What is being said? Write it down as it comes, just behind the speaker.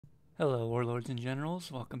Hello Warlords and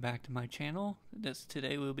Generals, welcome back to my channel.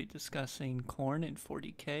 Today we'll be discussing Khorne in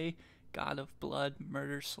 40k, God of Blood,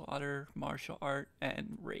 Murder, Slaughter, Martial Art,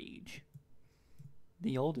 and Rage.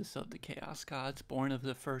 The oldest of the Chaos Gods, born of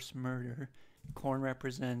the first murder, Khorne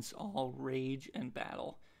represents all rage and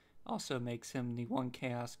battle. Also makes him the one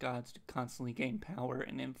Chaos God to constantly gain power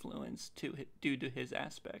and influence due to his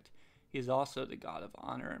aspect. He is also the God of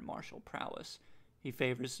honor and martial prowess. He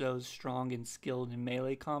favors those strong and skilled in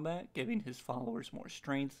melee combat, giving his followers more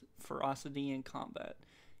strength, ferocity, and combat,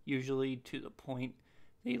 usually to the point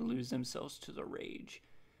they lose themselves to the rage.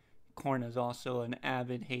 Khorne is also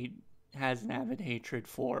has an avid hatred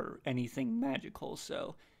for anything magical,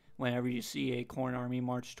 so whenever you see a Khorne army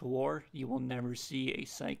march to war, you will never see a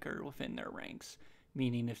psyker within their ranks,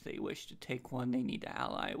 meaning if they wish to take one, they need to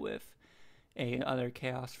ally with a other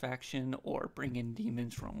chaos faction or bring in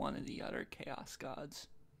demons from one of the other chaos gods.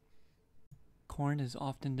 Khorne is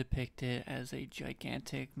often depicted as a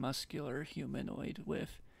gigantic muscular humanoid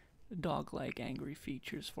with dog-like angry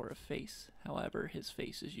features for a face. However, his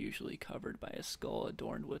face is usually covered by a skull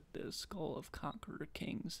adorned with the skull of conqueror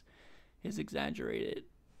kings. His exaggerated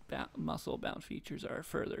muscle-bound features are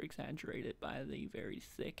further exaggerated by the very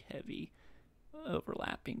thick, heavy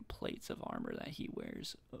overlapping plates of armor that he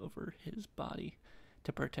wears over his body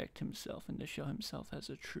to protect himself and to show himself as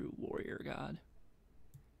a true warrior god.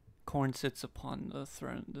 Khorne sits upon the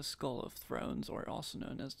throne, the Skull of Thrones, or also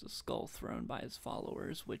known as the Skull Throne by his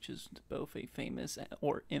followers, which is both a famous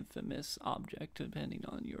or infamous object depending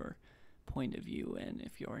on your point of view and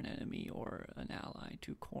if you're an enemy or an ally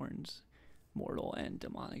to Khorne's mortal and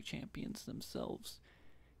demonic champions themselves.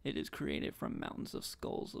 It is created from mountains of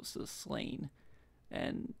skulls of the slain,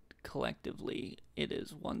 and collectively it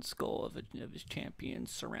is one skull of his champions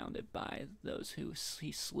surrounded by those who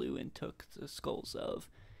he slew and took the skulls of,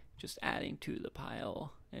 just adding to the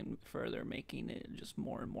pile and further making it just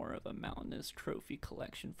more and more of a mountainous trophy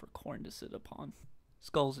collection for Khorne to sit upon.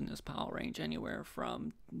 Skulls in this pile range anywhere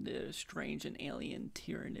from the strange and alien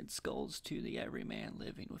tyrannid skulls to the everyman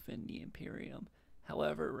living within the Imperium.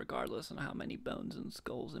 However, regardless of how many bones and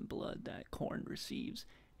skulls and blood that Khorne receives,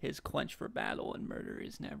 his quench for battle and murder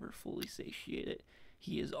is never fully satiated.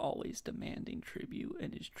 He is always demanding tribute,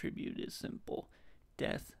 and his tribute is simple: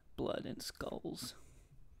 death, blood, and skulls.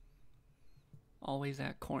 Always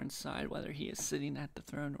at Khorne's side, whether he is sitting at the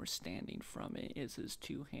throne or standing from it, is his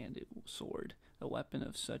two-handed sword, a weapon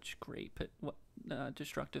of such great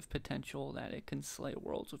destructive potential that it can slay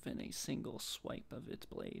worlds within a single swipe of its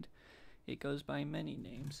blade. It goes by many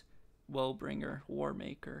names: Woebringer,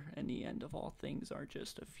 Warmaker, and the End of All Things are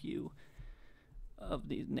just a few of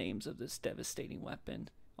the names of this devastating weapon.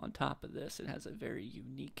 On top of this, it has a very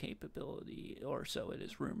unique capability, or so it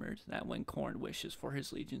is rumored, that when Khorne wishes for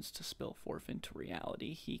his legions to spill forth into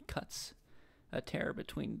reality, he cuts a tear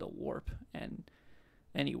between the warp and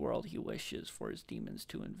any world he wishes for his demons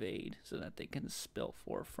to invade, so that they can spill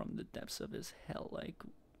forth from the depths of his hell-like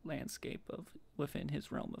landscape within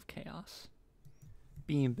his realm of chaos.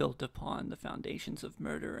 Being built upon the foundations of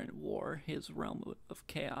murder and war, his realm of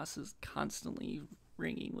chaos is constantly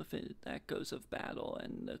ringing with the echoes of battle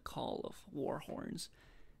and the call of war horns,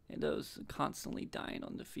 and those constantly dying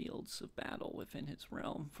on the fields of battle within his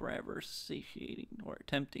realm, forever satiating or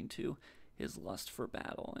attempting to his lust for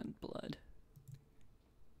battle and blood.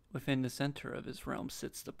 Within the center of his realm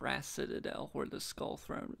sits the brass citadel, where the skull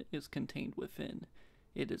throne is contained within.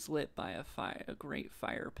 It is lit by a great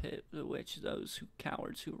fire pit, which those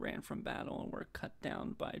cowards who ran from battle and were cut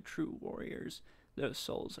down by true warriors, those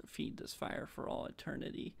souls feed this fire for all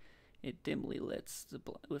eternity. It dimly lights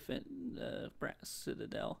within the brass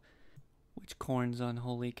citadel, which Khorne's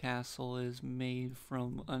unholy castle is made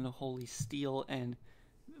from unholy steel and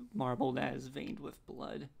marble that is veined with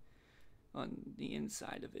blood on the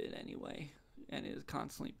inside of it anyway, and is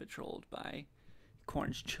constantly patrolled by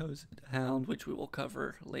Khorne's chosen hound, which we will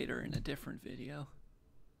cover later in a different video.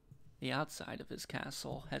 The outside of his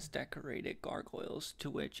castle has decorated gargoyles, to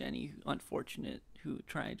which any unfortunate who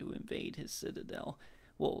try to invade his citadel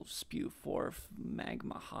will spew forth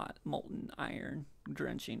magma-hot molten iron,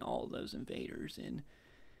 drenching all those invaders in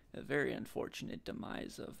a very unfortunate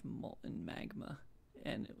demise of molten magma.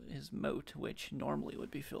 And his moat, which normally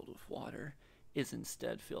would be filled with water, is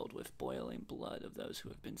instead filled with boiling blood of those who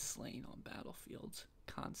have been slain on battlefields,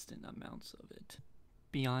 constant amounts of it.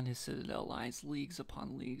 Beyond his citadel lies leagues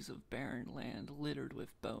upon leagues of barren land littered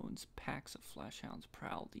with bones. Packs of fleshhounds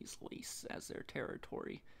prowl these wastes as their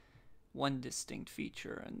territory. One distinct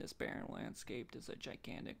feature in this barren landscape is a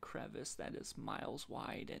gigantic crevice that is miles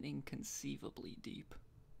wide and inconceivably deep.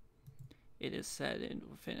 It is said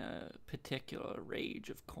within a particular rage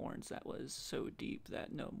of Khornes that was so deep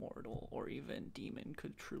that no mortal or even demon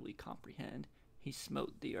could truly comprehend. He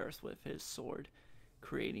smote the earth with his sword,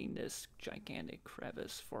 creating this gigantic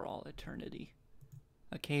crevice for all eternity.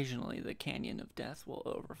 Occasionally, the canyon of death will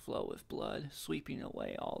overflow with blood, sweeping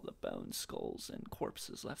away all the bones, skulls, and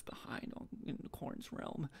corpses left behind in Khorne's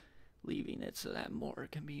realm, leaving it so that more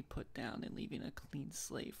can be put down and leaving a clean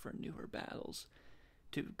slate for newer battles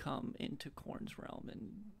to come into Khorne's realm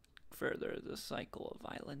and further the cycle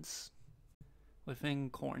of violence. Within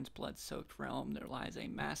Khorne's blood-soaked realm, there lies a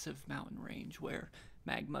massive mountain range where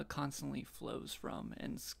magma constantly flows from,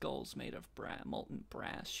 and skulls made of molten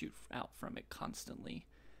brass shoot out from it constantly.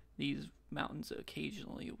 These mountains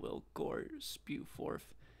occasionally will spew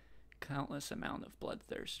forth countless amount of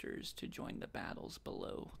bloodthirsters to join the battles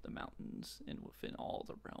below the mountains and within all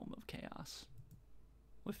the realm of chaos.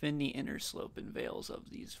 Within the inner slope and vales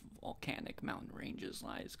of these volcanic mountain ranges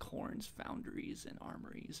lies Khorne's foundries and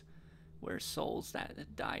armories, where souls that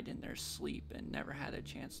had died in their sleep and never had a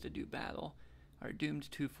chance to do battle are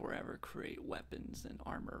doomed to forever create weapons and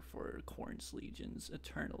armor for Khorne's legions,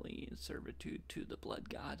 eternally in servitude to the blood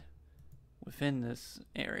god. Within this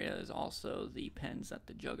area is also the pens that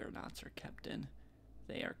the juggernauts are kept in.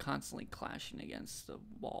 They are constantly clashing against the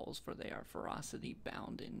walls, for they are ferocity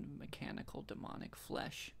bound in mechanical demonic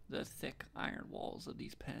flesh. The thick iron walls of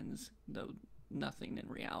these pens, though nothing in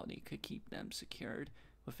reality could keep them secured,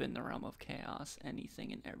 within the realm of chaos,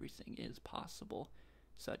 anything and everything is possible,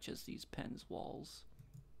 such as these pens' walls.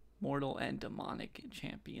 Mortal and demonic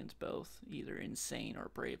champions, both either insane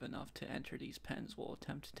or brave enough to enter these pens, will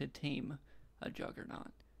attempt to tame a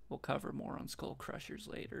juggernaut. We'll cover more on skull crushers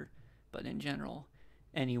later, but in general,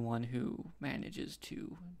 anyone who manages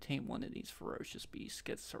to tame one of these ferocious beasts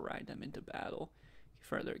gets to ride them into battle,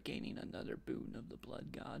 further gaining another boon of the blood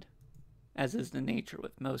god. As is the nature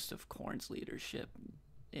with most of Khorne's leadership,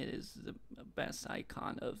 it is the best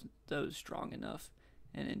icon of those strong enough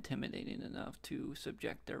and intimidating enough to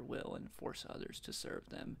subject their will and force others to serve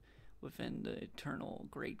them within the eternal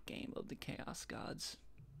great game of the Chaos Gods.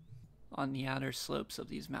 On the outer slopes of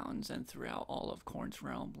these mountains and throughout all of Khorne's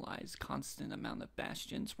realm lies constant amount of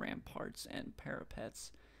bastions, ramparts, and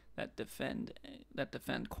parapets that defend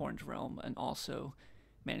Khorne's realm, and also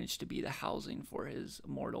manage to be the housing for his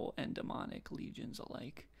mortal and demonic legions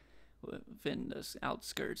alike. Within the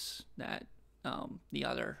outskirts that the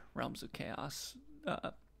other realms of chaos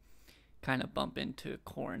kind of bump into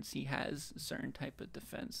Khorne's, he has a certain type of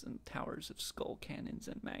defense and towers of skull cannons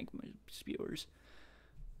and magma spewers,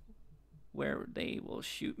 where they will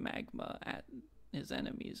shoot magma at his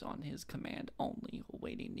enemies on his command only,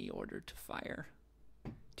 awaiting the order to fire,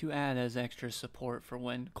 to add as extra support for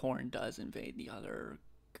when Khorne does invade the other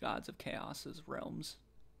gods of chaos's realms.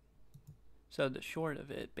 So the short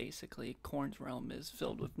of it, basically, Khorne's realm is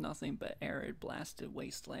filled with nothing but arid, blasted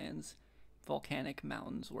wastelands, volcanic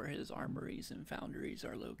mountains where his armories and foundries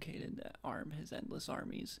are located that arm his endless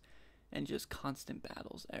armies, and just constant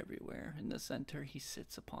battles everywhere. In the center, he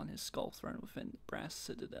sits upon his skull throne within the brass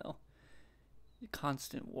citadel.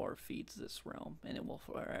 Constant war feeds this realm, and it will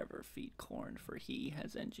forever feed Khorne, for he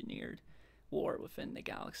has engineered war within the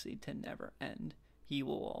galaxy to never end. He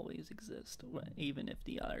will always exist. Even if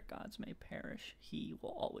the other gods may perish, he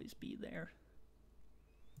will always be there.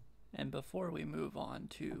 And before we move on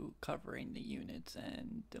to covering the units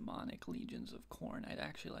and demonic legions of Khorne, I'd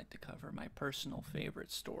actually like to cover my personal favorite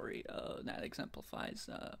story that exemplifies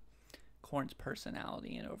Khorne's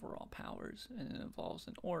personality and overall powers, and it involves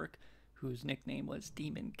an orc whose nickname was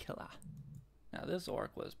Demon Killer. Now, this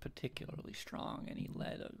orc was particularly strong, and he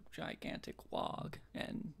led a gigantic wog,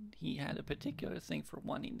 and he had a particular thing for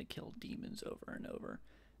wanting to kill demons over and over.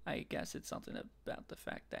 I guess it's something about the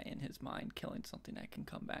fact that in his mind, killing something that can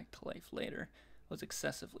come back to life later was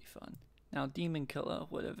excessively fun. Now, Demon Killer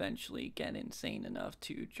would eventually get insane enough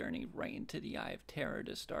to journey right into the Eye of Terror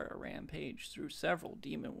to start a rampage through several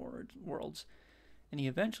demon worlds, and he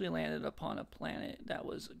eventually landed upon a planet that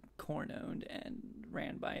was Khorne-owned and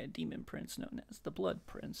ran by a demon prince known as the Blood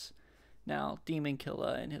Prince. Now, Demon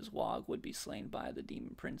Killer and his wog would be slain by the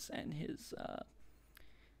demon prince and his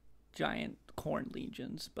giant Khorne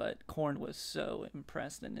legions, but Khorne was so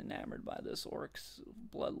impressed and enamored by this orc's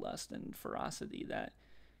bloodlust and ferocity that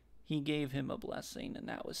he gave him a blessing, and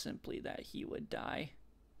that was simply that he would die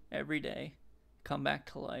every day, come back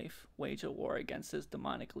to life, wage a war against his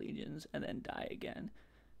demonic legions, and then die again,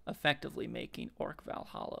 effectively making Orc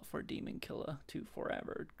Valhalla for Demon Killer to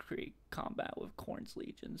forever create combat with Khorne's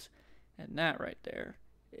legions. And that right there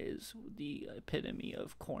is the epitome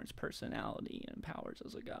of Khorne's personality and powers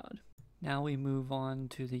as a god. Now we move on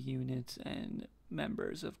to the units and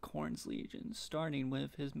members of Khorne's legions, starting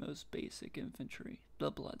with his most basic infantry,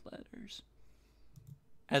 the Bloodletters.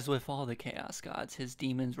 As with all the Chaos Gods, his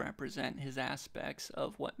demons represent his aspects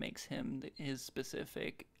of what makes him his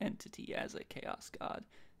specific entity as a Chaos God.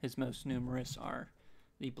 His most numerous are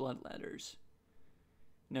the Bloodletters,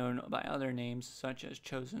 known by other names such as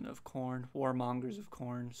Chosen of Khorne, Warmongers of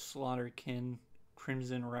Khorne, Slaughterkin,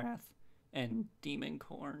 Crimson Wrath, and Demon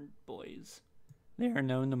Khorne Boys. They are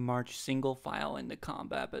known to march single file into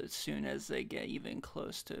combat, but as soon as they get even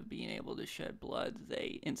close to being able to shed blood,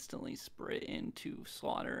 they instantly sprint into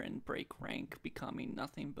slaughter and break rank, becoming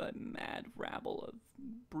nothing but mad rabble of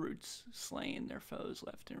brutes slaying their foes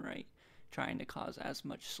left and right, trying to cause as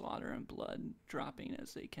much slaughter and blood dropping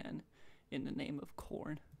as they can in the name of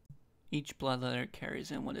Khorne. Each Bloodletter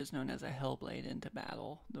carries in what is known as a Hellblade into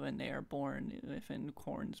battle. When they are born within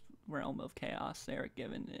Khorne's realm of chaos, they are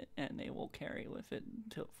given it, and they will carry with it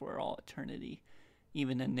for all eternity.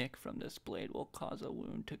 Even a nick from this blade will cause a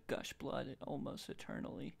wound to gush blood almost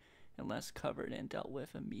eternally. Unless covered and dealt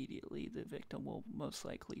with immediately, the victim will most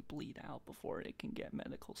likely bleed out before it can get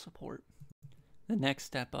medical support. The next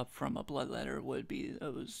step up from a Bloodletter would be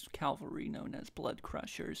those cavalry known as Blood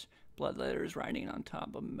Crushers. Bloodletters riding on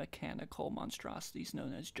top of mechanical monstrosities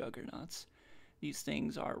known as juggernauts. These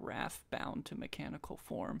things are wrath bound to mechanical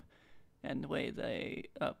form, and the way the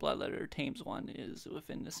Bloodletter tames one is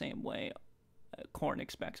within the same way Khorne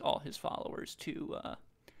expects all his followers to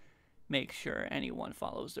make sure anyone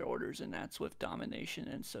follows their orders, and that's with domination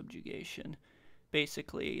and subjugation.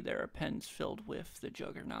 Basically, there are pens filled with the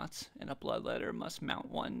juggernauts, and a Bloodletter must mount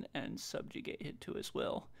one and subjugate it to his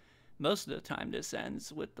will. Most of the time, this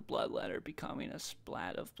ends with the Bloodletter becoming a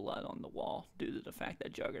splat of blood on the wall, due to the fact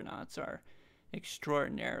that juggernauts are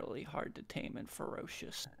extraordinarily hard to tame and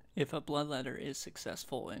ferocious. If a Bloodletter is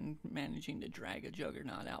successful in managing to drag a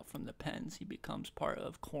juggernaut out from the pens, he becomes part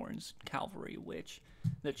of Khorne's cavalry,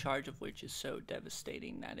 the charge of which is so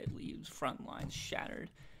devastating that it leaves front lines shattered.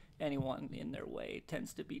 Anyone in their way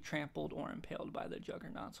tends to be trampled or impaled by the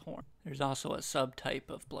juggernaut's horn. There's also a subtype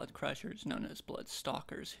of blood crushers known as blood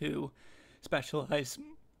stalkers, who specialize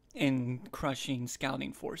in crushing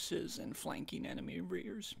scouting forces and flanking enemy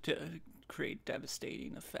rears to create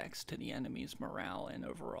devastating effects to the enemy's morale and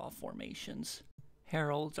overall formations.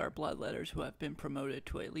 Heralds are Bloodletters who have been promoted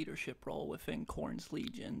to a leadership role within Khorne's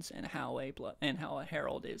legions, and how a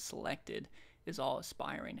herald is selected is all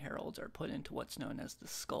aspiring heralds are put into what's known as the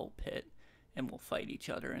skull pit and will fight each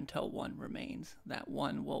other until one remains. That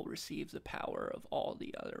one will receive the power of all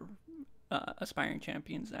the other aspiring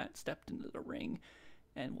champions that stepped into the ring,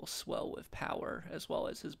 and will swell with power, as well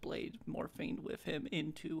as his blade morphing with him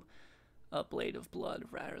into a blade of blood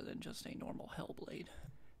rather than just a normal hellblade.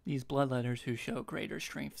 These Bloodletters, who show greater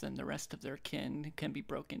strength than the rest of their kin, can be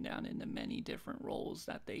broken down into many different roles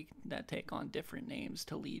that take on different names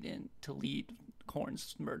to lead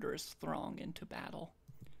Khorne's murderous throng into battle.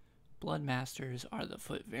 Bloodmasters are the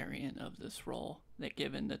foot variant of this role. They're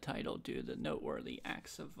given the title due to the noteworthy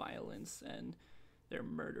acts of violence and their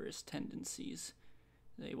murderous tendencies.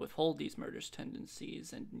 They withhold these murderous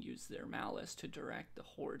tendencies and use their malice to direct the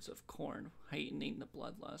hordes of Khorne, heightening the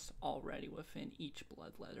bloodlust already within each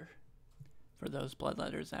Bloodletter. For those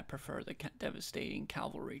Bloodletters that prefer the devastating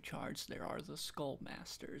cavalry charge, there are the Skull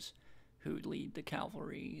Masters, who lead the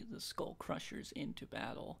cavalry, the Skull Crushers, into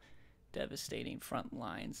battle, devastating front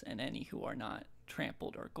lines, and any who are not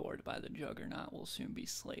trampled or gored by the Juggernaut will soon be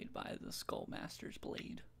slayed by the Skull Master's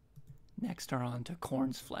blade. Next are on to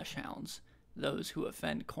Khorne's Flesh Hounds. Those who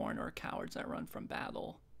offend Khorne are cowards that run from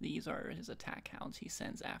battle. These are his attack hounds he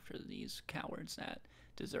sends after these cowards that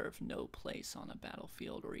deserve no place on a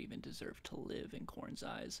battlefield or even deserve to live in Khorne's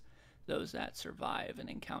eyes. Those that survive an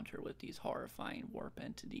encounter with these horrifying warp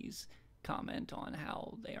entities comment on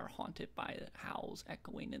how they are haunted by howls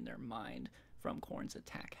echoing in their mind from Khorne's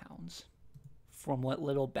attack hounds. From what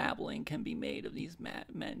little babbling can be made of these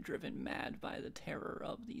men driven mad by the terror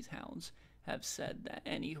of these hounds, have said that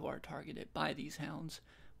any who are targeted by these hounds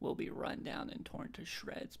will be run down and torn to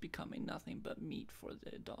shreds, becoming nothing but meat for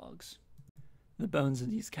the dogs. The bones of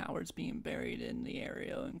these cowards being buried in the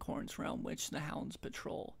area in Khorne's realm which the hounds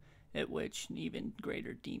patrol, at which even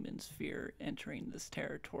greater demons fear entering this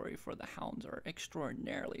territory, for the hounds are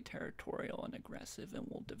extraordinarily territorial and aggressive and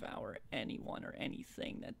will devour anyone or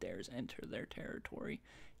anything that dares enter their territory,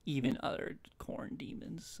 even other Khorne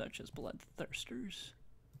demons such as bloodthirsters.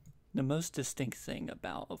 The most distinct thing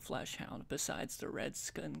about a fleshhound, besides the red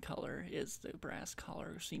skin color, is the brass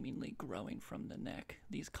collar seemingly growing from the neck.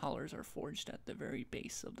 These collars are forged at the very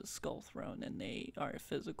base of the skull throne, and they are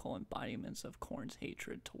physical embodiments of Khorne's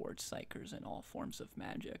hatred towards psykers and all forms of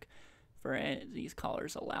magic. For these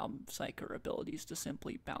collars allow psyker abilities to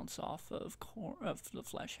simply bounce off of the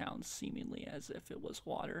fleshhounds, seemingly as if it was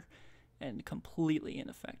water, and completely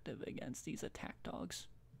ineffective against these attack dogs.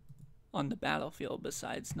 On the battlefield,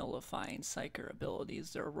 besides nullifying psyker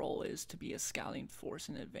abilities, their role is to be a scouting force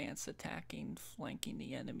in advance, attacking, flanking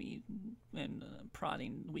the enemy, and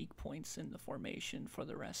prodding weak points in the formation for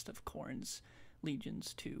the rest of Khorne's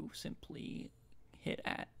legions to simply hit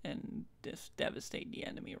at and devastate the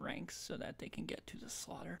enemy ranks so that they can get to the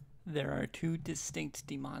slaughter. There are two distinct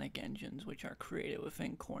demonic engines which are created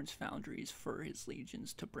within Khorne's foundries for his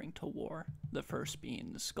legions to bring to war, the first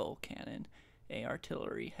being the skull cannon, a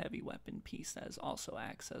artillery heavy weapon piece that also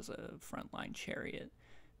acts as a frontline chariot.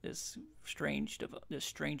 This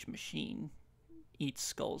strange machine eats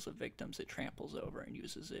skulls of victims it tramples over and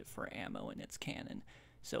uses it for ammo in its cannon.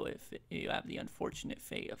 So if you have the unfortunate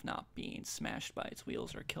fate of not being smashed by its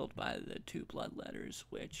wheels or killed by the two bloodletters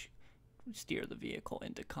which steer the vehicle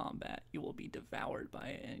into combat, you will be devoured by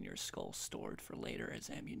it and your skull stored for later as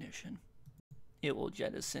ammunition. It will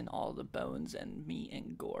jettison all the bones and meat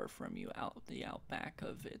and gore from you out the outback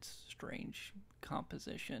of its strange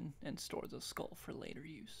composition and store the skull for later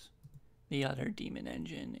use. The other demon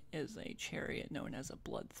engine is a chariot known as a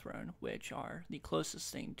blood throne, which are the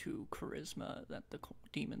closest thing to charisma that the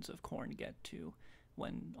demons of Khorne get to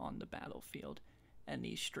when on the battlefield, and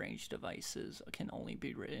these strange devices can only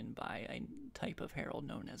be ridden by a type of herald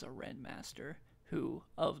known as a Red Master, who,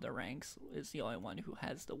 of the ranks, is the only one who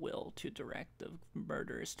has the will to direct the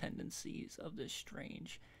murderous tendencies of this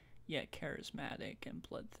strange, yet charismatic and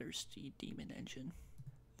bloodthirsty demon engine.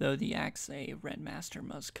 Though the acts a Red Master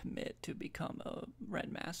must commit to become a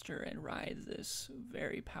Red Master and ride this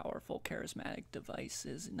very powerful charismatic device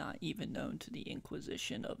is not even known to the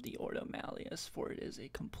Inquisition of the Ordo Malleus, for it is a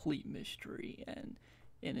complete mystery, and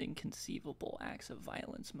inconceivable acts of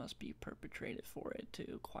violence must be perpetrated for it to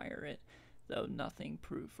acquire it, though nothing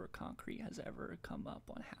proof or concrete has ever come up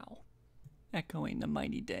on how. Echoing the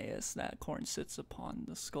mighty dais that Khorne sits upon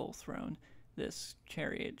the skull throne, this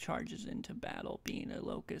chariot charges into battle, being a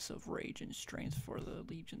locus of rage and strength for the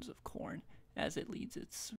legions of Khorne, as it leads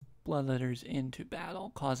its bloodletters into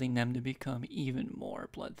battle, causing them to become even more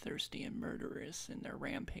bloodthirsty and murderous in their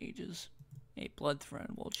rampages. A blood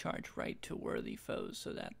throne will charge right to worthy foes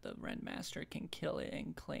so that the Red Master can kill it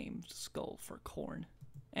and claim the skull for Khorne.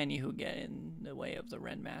 Any who get in the way of the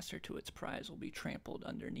Red Master to its prize will be trampled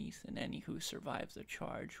underneath, and any who survive the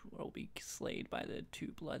charge will be slayed by the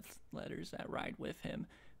two bloodletters that ride with him,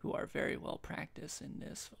 who are very well practiced in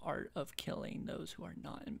this art of killing those who are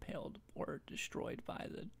not impaled or destroyed by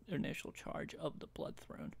the initial charge of the blood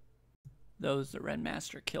throne. Those the Red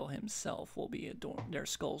Master kill himself will be adorned, their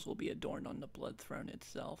skulls will be adorned on the blood throne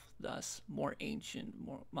itself. Thus, more ancient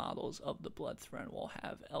models of the blood throne will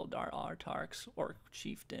have Eldar Autarchs, Orc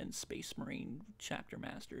Chieftains, Space Marine Chapter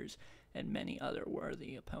Masters, and many other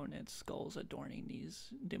worthy opponents' skulls adorning these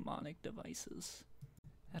demonic devices.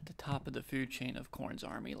 At the top of the food chain of Khorne's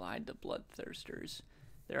army lie the Bloodthirsters.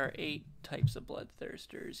 There are 8 types of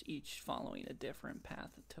Bloodthirsters, each following a different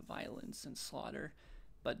path to violence and slaughter.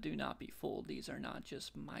 But do not be fooled, these are not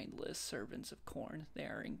just mindless servants of Khorne. They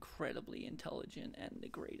are incredibly intelligent and the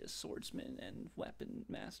greatest swordsmen and weapon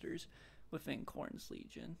masters within Khorne's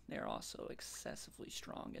legion. They are also excessively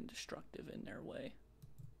strong and destructive in their way.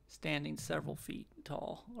 Standing several feet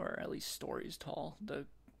tall, or at least stories tall, the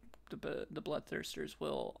Bloodthirsters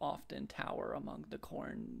will often tower among the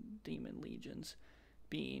Khorne demon legions,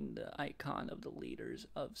 being the icon of the leaders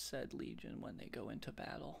of said legion when they go into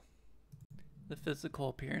battle. The physical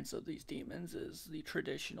appearance of these demons is the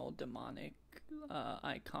traditional demonic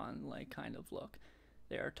icon-like kind of look.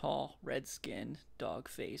 They are tall, red-skinned,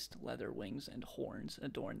 dog-faced, leather wings and horns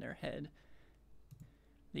adorn their head.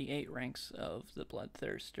 The 8 ranks of the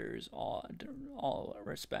Bloodthirsters all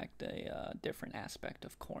respect a different aspect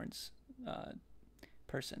of Khorne's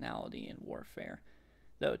personality in warfare,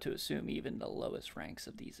 though to assume even the lowest ranks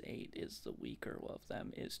of these 8 is the weaker of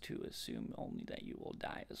them is to assume only that you will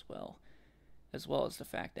die as well as the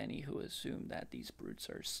fact any who assume that these brutes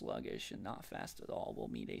are sluggish and not fast at all will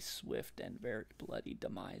meet a swift and very bloody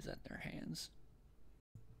demise at their hands.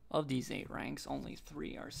 Of these 8 ranks, only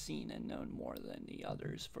 3 are seen and known more than the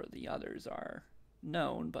others, for the others are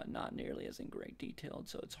known but not nearly as in great detail,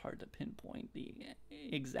 so it's hard to pinpoint the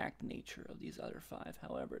exact nature of these other 5.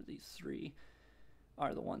 However, these 3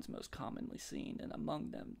 are the ones most commonly seen, and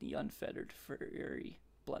among them, the unfettered fury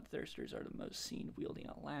bloodthirsters are the most seen, wielding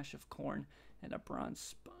a lash of Khorne and a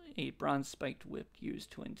bronze spiked whip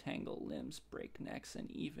used to entangle limbs, break necks,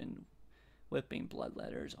 and even whipping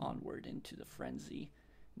bloodletters onward into the frenzy.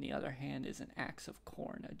 On the other hand is an axe of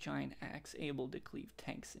Khorne, a giant axe able to cleave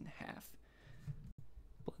tanks in half.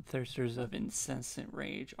 Bloodthirsters of incessant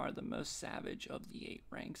rage are the most savage of the 8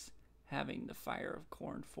 ranks, having the fire of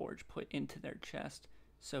Khorne forge put into their chest.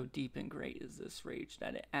 So deep and great is this rage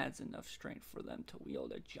that it adds enough strength for them to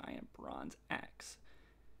wield a giant bronze axe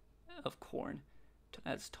of Khorne,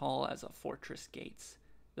 as tall as a fortress gates.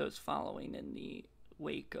 Those following in the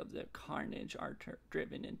wake of the carnage are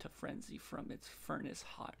driven into frenzy from its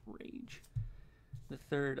furnace-hot rage. The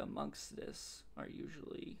third amongst this are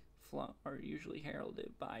usually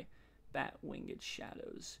heralded by bat-winged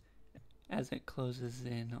shadows as it closes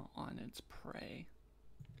in on its prey.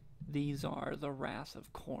 These are the wrath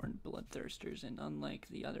of Khorne bloodthirsters, and unlike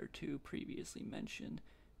the other 2 previously mentioned,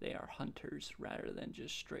 they are hunters rather than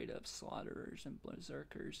just straight-up slaughterers and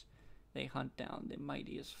berserkers. They hunt down the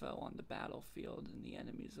mightiest foe on the battlefield and the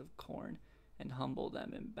enemies of Khorne, and humble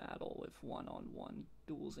them in battle with one-on-one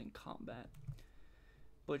duels in combat.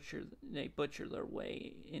 They butcher their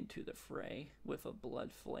way into the fray with a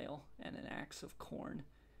blood flail and an axe of Khorne,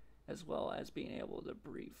 as well as being able to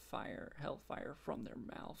breathe hellfire from their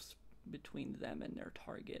mouths between them and their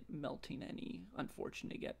target, melting any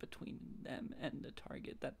unfortunate get between them and the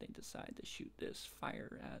target that they decide to shoot this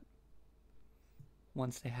fire at.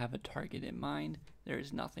 Once they have a target in mind, there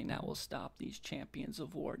is nothing that will stop these champions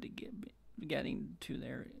of war to getting to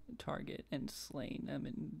their target and slaying them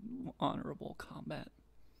in honorable combat.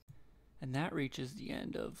 And that reaches the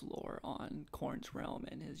end of lore on Khorne's Realm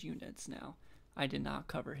and his units now. I did not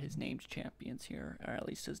cover his named champions here, or at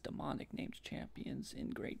least his demonic named champions,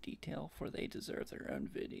 in great detail, for they deserve their own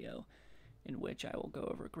video, in which I will go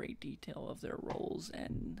over great detail of their roles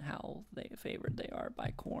and how favored they are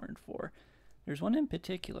by Khorne. For there's one in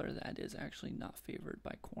particular that is actually not favored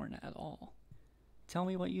by Khorne at all. Tell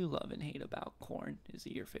me what you love and hate about Khorne. Is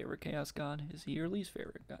he your favorite Chaos God? Is he your least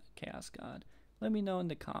favorite Chaos God? Let me know in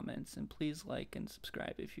the comments, and please like and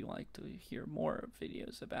subscribe if you like to hear more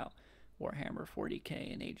videos about Warhammer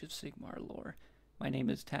 40k and Age of Sigmar lore. My name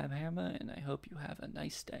is Tabhammer, and I hope you have a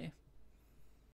nice day.